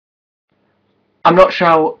I'm not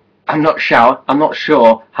sure. I'm not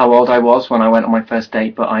sure how old I was when I went on my first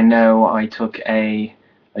date, but I know I took a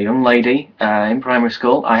young lady in primary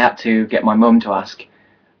school. I had to get my mum to ask,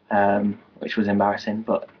 which was embarrassing.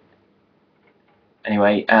 But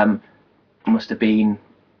anyway, must have been,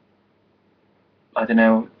 I don't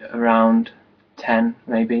know, around 10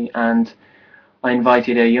 maybe, and I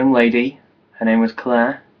invited a young lady. Her name was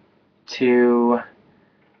Claire to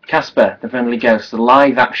Casper, the Friendly Ghost, the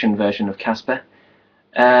live-action version of Casper,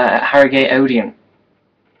 at Harrogate Odeon.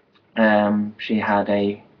 She had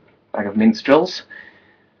a bag of minstrels,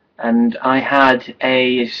 and I had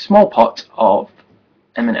a small pot of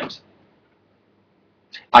M&Ms.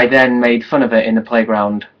 I then made fun of her in the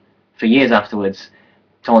playground for years afterwards,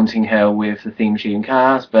 taunting her with the theme tune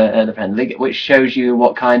Casper, the Friendly, which shows you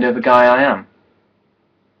what kind of a guy I am.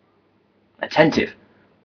 Attentive.